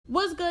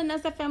What's good,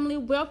 Nessa family?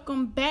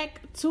 Welcome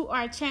back to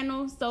our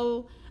channel.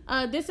 So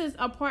this is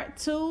a part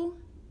 2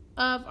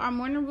 of our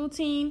morning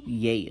routine.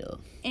 Yeah.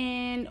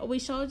 And we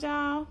showed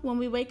y'all when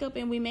we wake up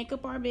and we make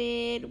up our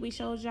bed. We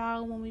showed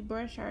y'all when we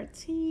brush our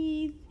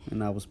teeth.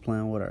 And I was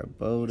playing with our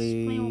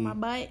booty. Playing with my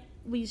butt.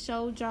 We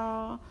showed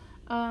y'all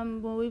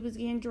when we was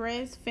getting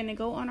dressed, finna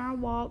go on our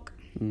walk.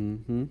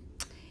 Mm-hmm.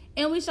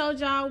 And we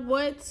showed y'all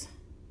what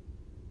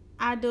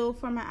I do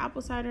for my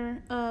apple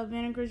cider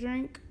vinegar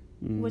drink.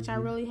 Mm-hmm. Which I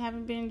really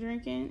haven't been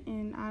drinking,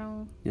 and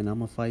I'm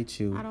gonna fight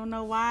you. I don't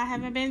know why I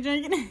haven't been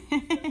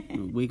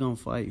drinking. We gonna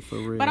fight for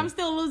real. But I'm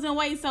still losing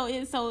weight, so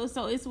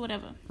it's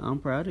whatever. I'm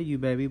proud of you,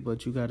 baby,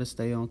 but you gotta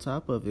stay on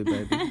top of it,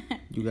 baby.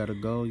 You got a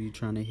goal you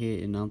trying to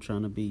hit, and I'm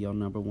trying to be your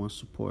 #1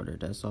 supporter.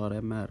 That's all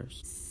that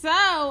matters. So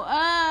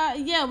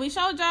yeah, we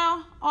showed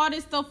y'all all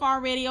this stuff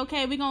already.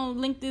 Okay, we gonna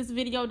link this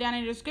video down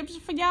in the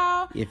description for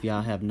y'all if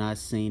y'all have not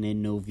seen it,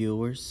 new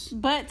viewers.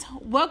 But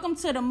welcome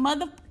to the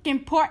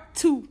motherfucking part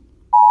 2.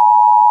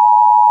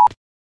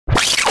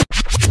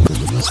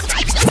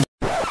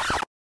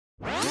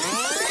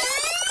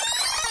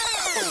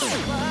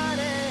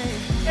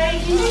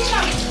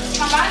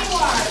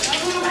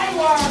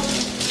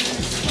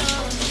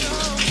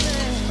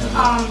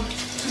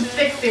 Too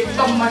sexy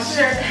for my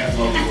shirt.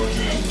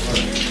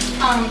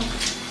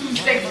 Too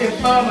sexy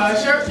for my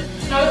shirt.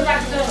 No, it's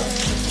not stuff.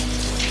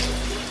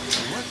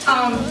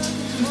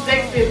 Too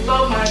sexy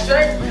for my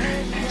shirt.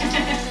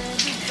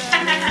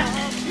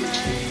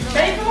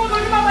 Baby, come on, go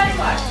get my body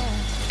wash.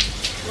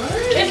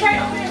 It's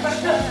right over here by the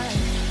tub.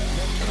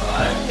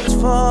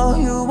 For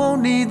you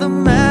won't need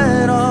them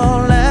at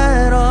all,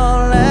 at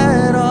all,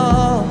 at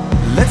all.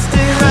 Let's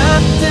stay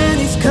wrapped in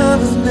these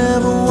covers.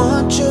 Never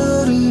want you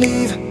to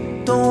leave.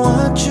 Don't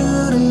want you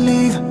to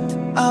leave.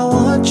 I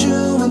want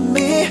you with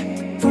me.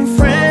 From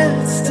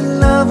friends to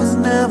lovers.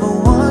 Never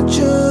want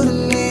you to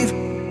leave.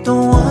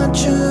 Don't want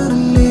you to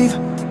leave.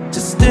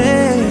 Just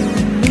stay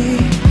with me.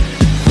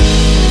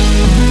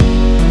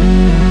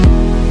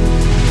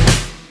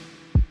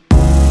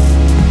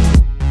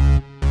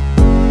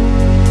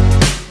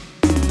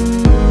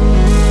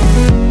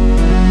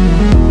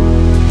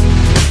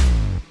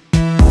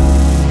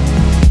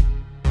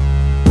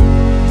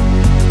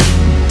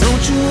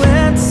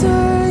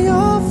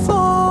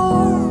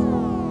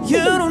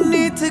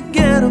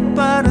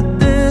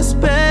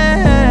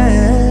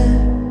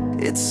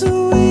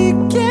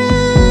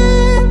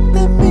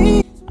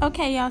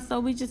 Okay, y'all, so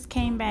we just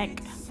came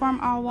back from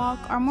our walk,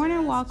 our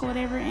morning walk or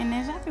whatever, and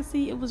as y'all can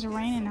see, it was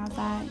raining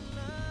outside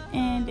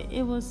and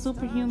it was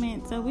super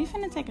humid, so we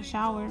finna take a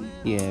shower.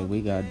 Yeah,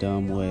 we got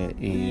dumb wet.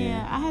 And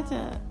yeah, I had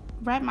to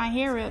wrap my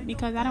hair up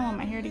because I don't want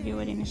my hair to get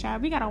wet in the shower.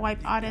 We gotta wipe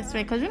all that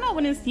sweat because you know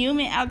when it's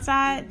humid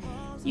outside,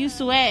 you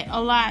sweat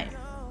a lot.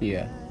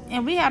 Yeah.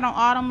 And we had on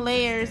all them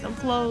layers of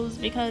clothes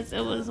because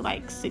it was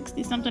like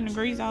 60-something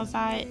degrees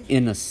outside.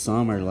 In the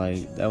summer,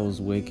 like, that was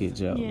wicked,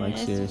 Joe. Yeah, like,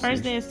 it's seriously. the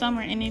first day of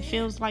summer and it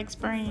feels like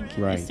spring.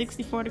 Right. It's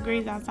 64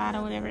 degrees outside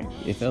or whatever.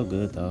 It felt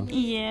good, though.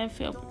 Yeah, it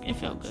felt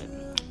good.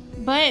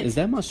 But is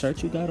that my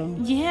shirt you got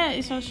on? Yeah,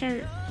 it's your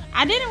shirt.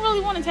 I didn't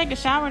really want to take a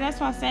shower. That's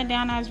why I sat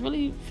down. I was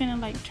really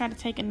finna, like, try to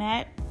take a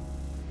nap.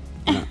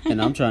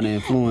 And I'm trying to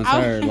influence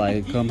her,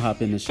 like, come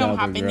hop in the shower,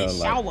 come hop girl. In the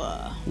shower.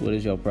 Like, what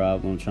is your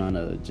problem trying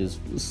to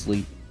just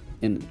sleep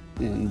in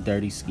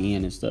dirty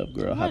skin and stuff,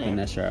 girl? Whatever. Hop in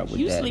that shower with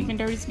you daddy. sleep in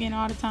dirty skin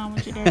all the time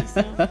with your dirty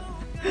stuff.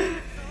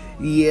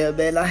 Yeah,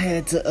 man, I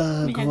had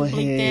to go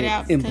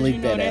ahead and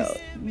bleep that out.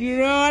 You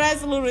know,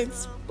 that's a little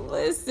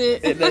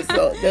explicit. And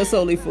that's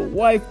only for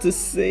wife to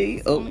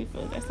see.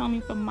 That's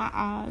only for my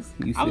eyes.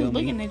 I was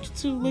looking at you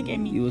too. Look at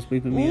me. You was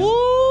peeping me out?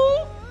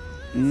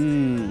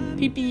 Ooh.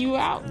 Peeping you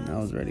out. I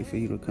was ready for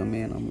you to come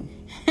in. I'm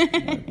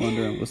like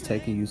wondering what's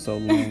taking you so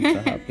long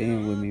to hop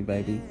in with me,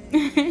 baby.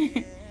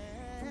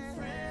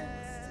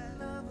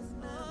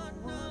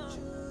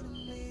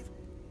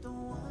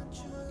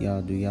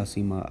 Y'all, do y'all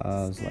see my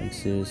eyes? Like,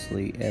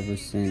 seriously, ever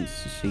since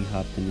she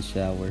hopped in the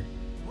shower,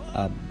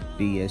 I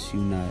BS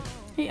you not.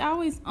 He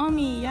always on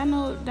me. Y'all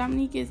know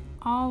Dominique is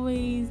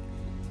always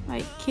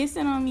like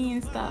kissing on me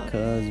and stuff.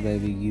 Cause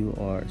baby, you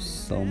are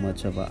so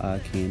much of an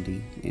eye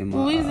candy in my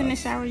eyes. When we was in the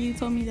shower, you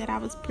told me that I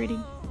was pretty.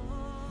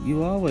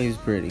 You always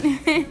pretty.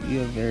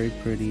 You're very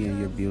pretty and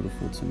you're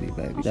beautiful to me,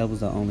 baby. That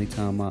was the only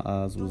time my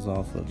eyes was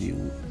off of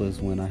you,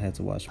 was when I had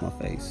to wash my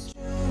face.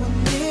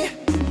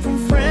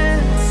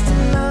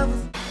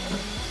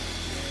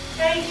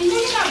 Hey, can you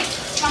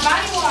get my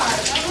body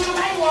wash? I'm doing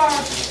my body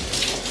wash.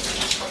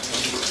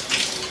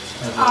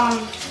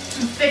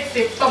 Too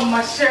sexy for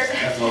my shirt.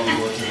 That's what we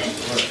want to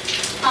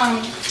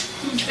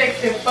too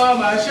sexy for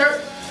my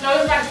shirt. No,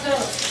 it's not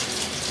stuff.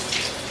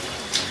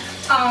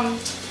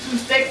 Too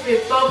sexy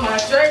for my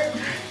shirt.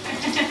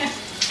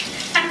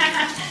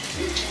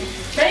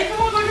 Baby,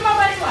 come on, go get my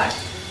body wash.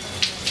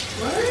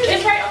 What?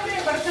 It's right over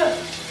there by the tub.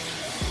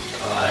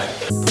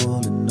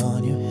 Pulling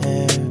on your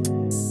hair,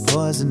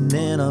 poison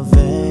in our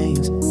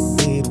veins.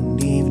 We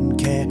don't even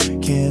care.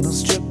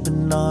 Candles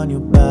dripping on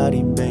your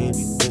body,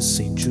 baby. This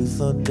ain't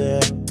truth or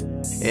dare.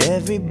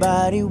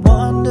 Everybody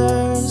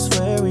wonders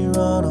where we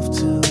run off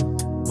to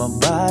my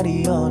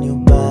body on your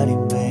body,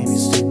 baby,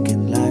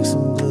 sticking like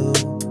some glue.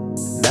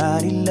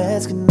 Naughty,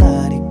 let's get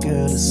naughty,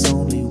 girl, it's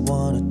only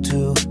 1 or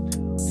 2.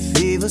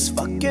 Fever's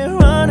fucking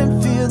running,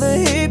 feel the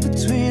heat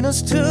between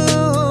us two.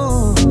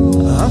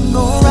 I'm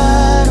gon'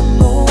 ride, I'm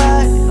gon'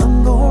 ride,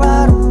 I'm gon'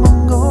 ride,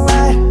 I'm gon'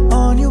 ride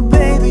on you,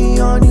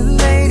 baby, on you,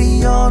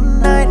 lady, all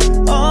night,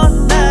 all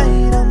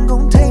night. I'm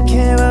gon' take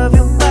care of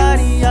your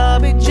body, I'll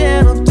be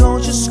gentle,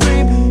 don't you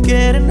scream.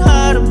 Getting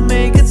harder,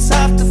 make it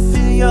soft to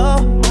feel you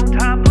on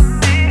top of me.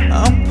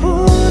 I'm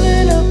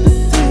pulling up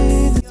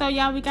the 3. So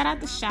y'all, we got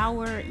out the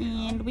shower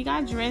and we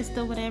got dressed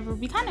or whatever.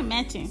 We kind of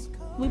matching.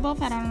 We both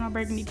had on our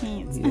burgundy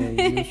pants.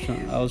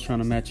 Yeah, I was trying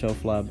to match your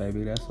fly,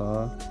 baby. That's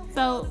all.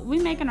 So we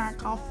making our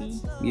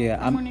coffee. Yeah,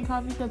 I'm morning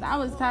coffee because I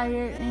was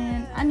tired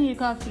and I needed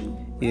coffee.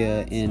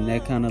 Yeah, and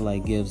that kind of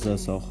like gives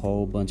us a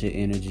whole bunch of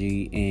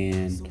energy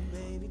and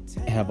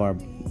have our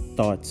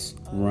thoughts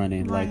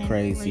running like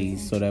crazy.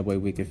 So that way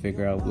we can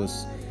figure out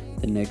what's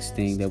the next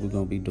thing that we're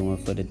gonna be doing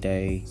for the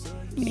day.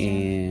 Yeah.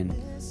 And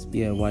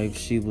yeah,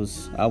 wife,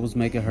 I was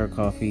making her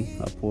coffee.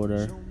 I poured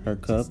her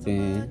cup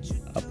and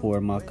I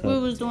poured my cup. We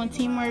was doing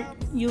teamwork.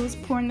 You was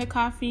pouring the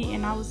coffee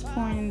and I was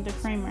pouring the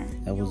creamer.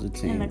 That was a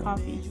team. In the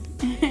coffee.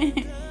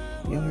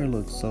 Your hair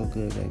looks so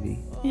good, baby.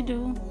 You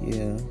do?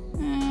 Yeah.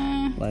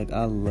 Like,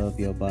 I love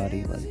your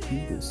body. Like,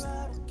 you was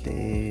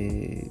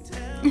thick.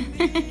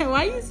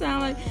 Why you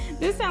sound like...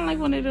 This sound like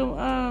one of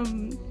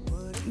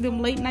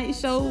them late night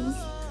shows.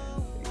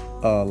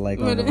 Oh, like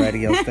on the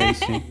radio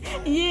station?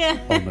 Yeah.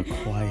 On the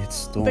Quiet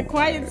Storm. The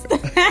Quiet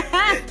Storm.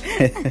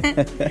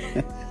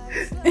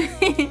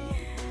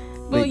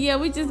 But yeah,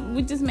 we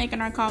just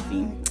making our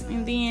coffee.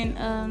 And then,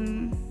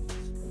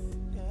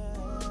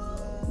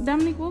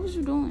 Dominic, what was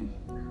you doing?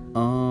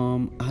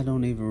 I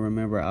don't even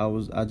remember.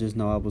 I just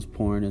know I was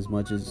pouring as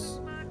much as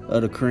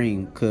of the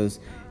cream,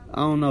 cause I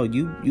don't know.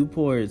 You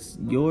pour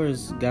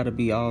yours gotta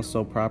be all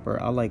so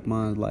proper. I like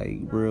mine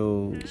like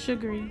real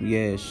sugary.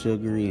 Yeah,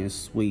 sugary and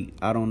sweet.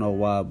 I don't know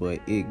why,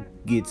 but it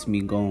gets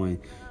me going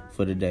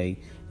for the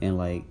day. And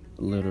like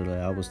literally,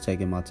 I was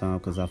taking my time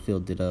because I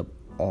filled it up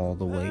all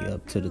the way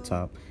up to the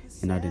top,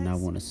 and I did not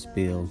want to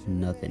spill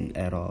nothing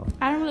at all.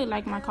 I don't really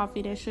like my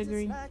coffee that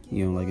sugary.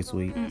 You don't like it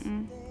sweet?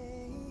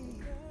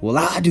 Well,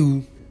 I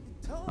do.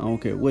 I don't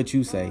care what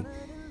you say.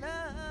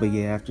 But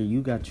yeah, after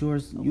you got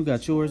yours,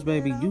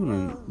 baby. You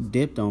done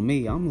dipped on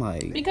me. I'm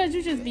like, because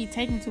you just be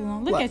taking too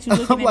long. Look at you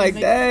looking I'm like,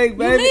 dang,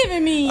 baby. You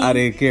leaving me. I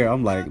didn't care.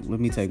 I'm like, let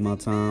me take my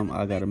time.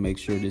 I gotta make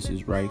sure this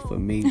is right for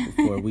me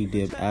before we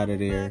dip out of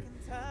there.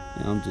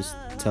 And I'm just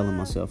telling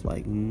myself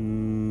like,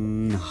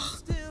 nah,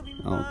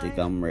 I don't think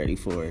I'm ready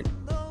for it.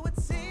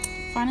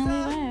 Finally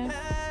left.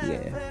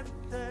 Yeah.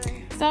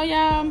 So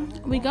y'all,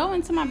 we go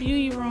into my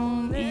beauty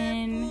room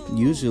and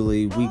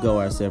usually we go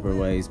our separate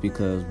ways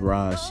because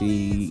RAHS,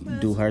 she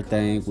do her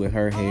thing with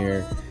her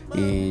hair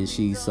and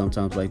she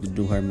sometimes like to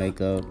do her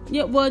makeup.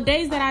 Yeah, well,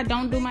 days that I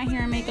don't do my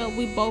hair and makeup,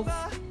 we both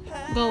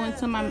go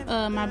into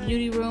my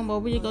beauty room, or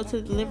we go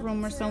to the living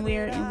room or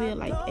somewhere and we'll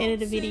like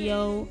edit a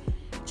video,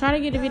 try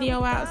to get the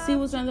video out, see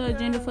what's on the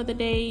agenda for the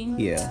day.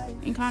 Yeah.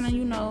 And kind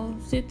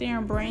of, sit there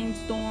and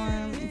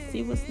brainstorm and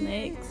see what's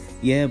next.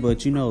 Yeah,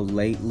 but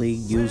lately,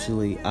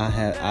 usually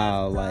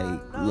I'll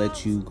like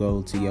let you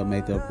go to your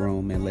makeup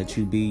room and let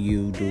you be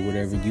you, do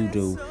whatever you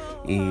do,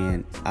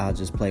 and I'll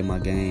just play my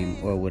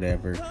game or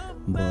whatever.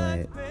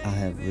 But I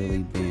have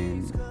really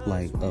been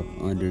like up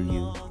under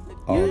you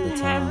all the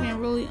time. You have been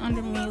really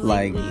under me lately.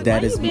 Like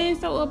that. Why you been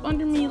so up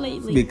under me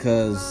lately?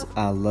 Because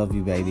I love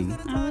you, baby.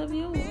 I love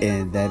you.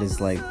 And that is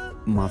like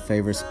my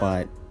favorite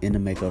spot in the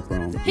makeup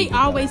room. He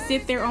always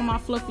sit there on my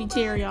fluffy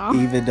chair, y'all.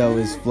 Even though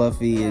it's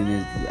fluffy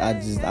and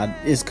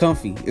it's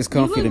comfy. It's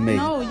comfy to me.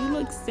 No, you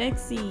look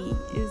sexy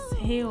as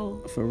hell.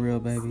 For real,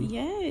 baby?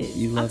 Yes.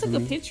 You love me? I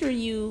took a picture of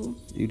you.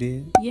 You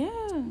did? Yeah.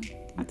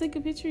 I took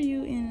a picture of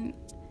you and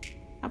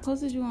I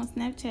posted you on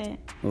Snapchat.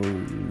 Oh,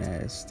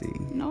 nasty.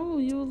 No,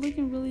 you were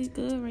looking really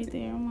good right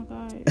there. Oh my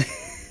God.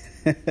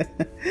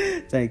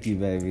 Thank you,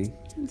 baby.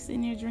 I'm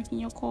sitting there drinking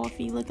your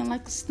coffee, looking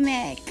like a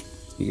snack.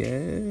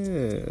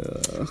 Yeah.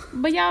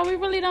 But y'all, we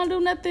really don't do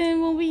nothing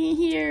when we in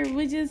here.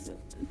 We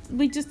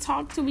just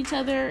talk to each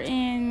other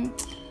and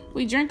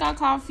we drink our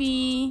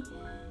coffee.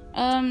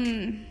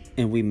 And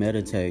we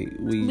meditate.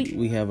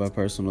 We have our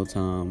personal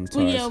time to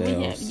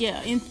ourselves.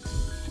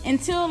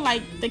 Until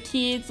like the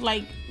kids,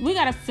 like we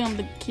gotta film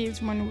the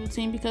kids' morning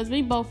routine because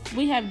we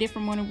have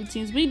different morning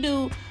routines. We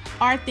do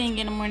our thing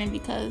in the morning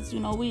because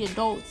we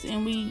adults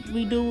and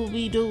we do what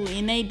we do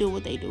and they do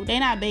what they do. They're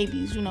not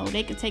babies,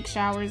 they can take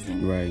showers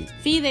and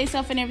feed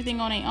themselves and everything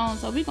on their own.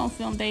 So we gonna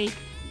film their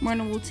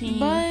morning routine.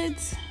 But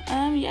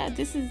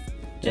this is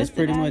that's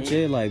pretty much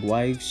it. Like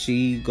wife,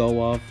 she go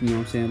off,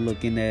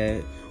 looking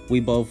at. We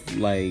both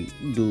like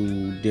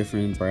do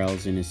different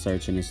browsing and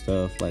searching and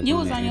stuff. Like you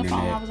was on your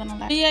phone, I was on the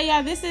laptop.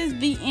 Yeah, this is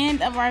the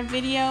end of our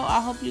video.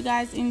 I hope you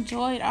guys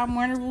enjoyed our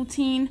morning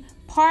routine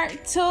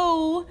part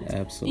 2.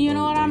 Absolutely. You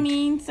know what I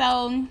mean?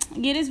 So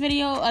give this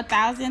video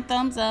 1,000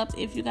 thumbs up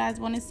if you guys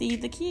want to see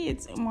the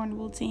kids' morning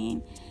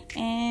routine.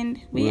 And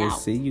we'll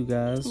see you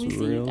guys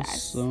real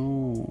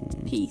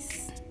soon.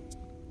 Peace.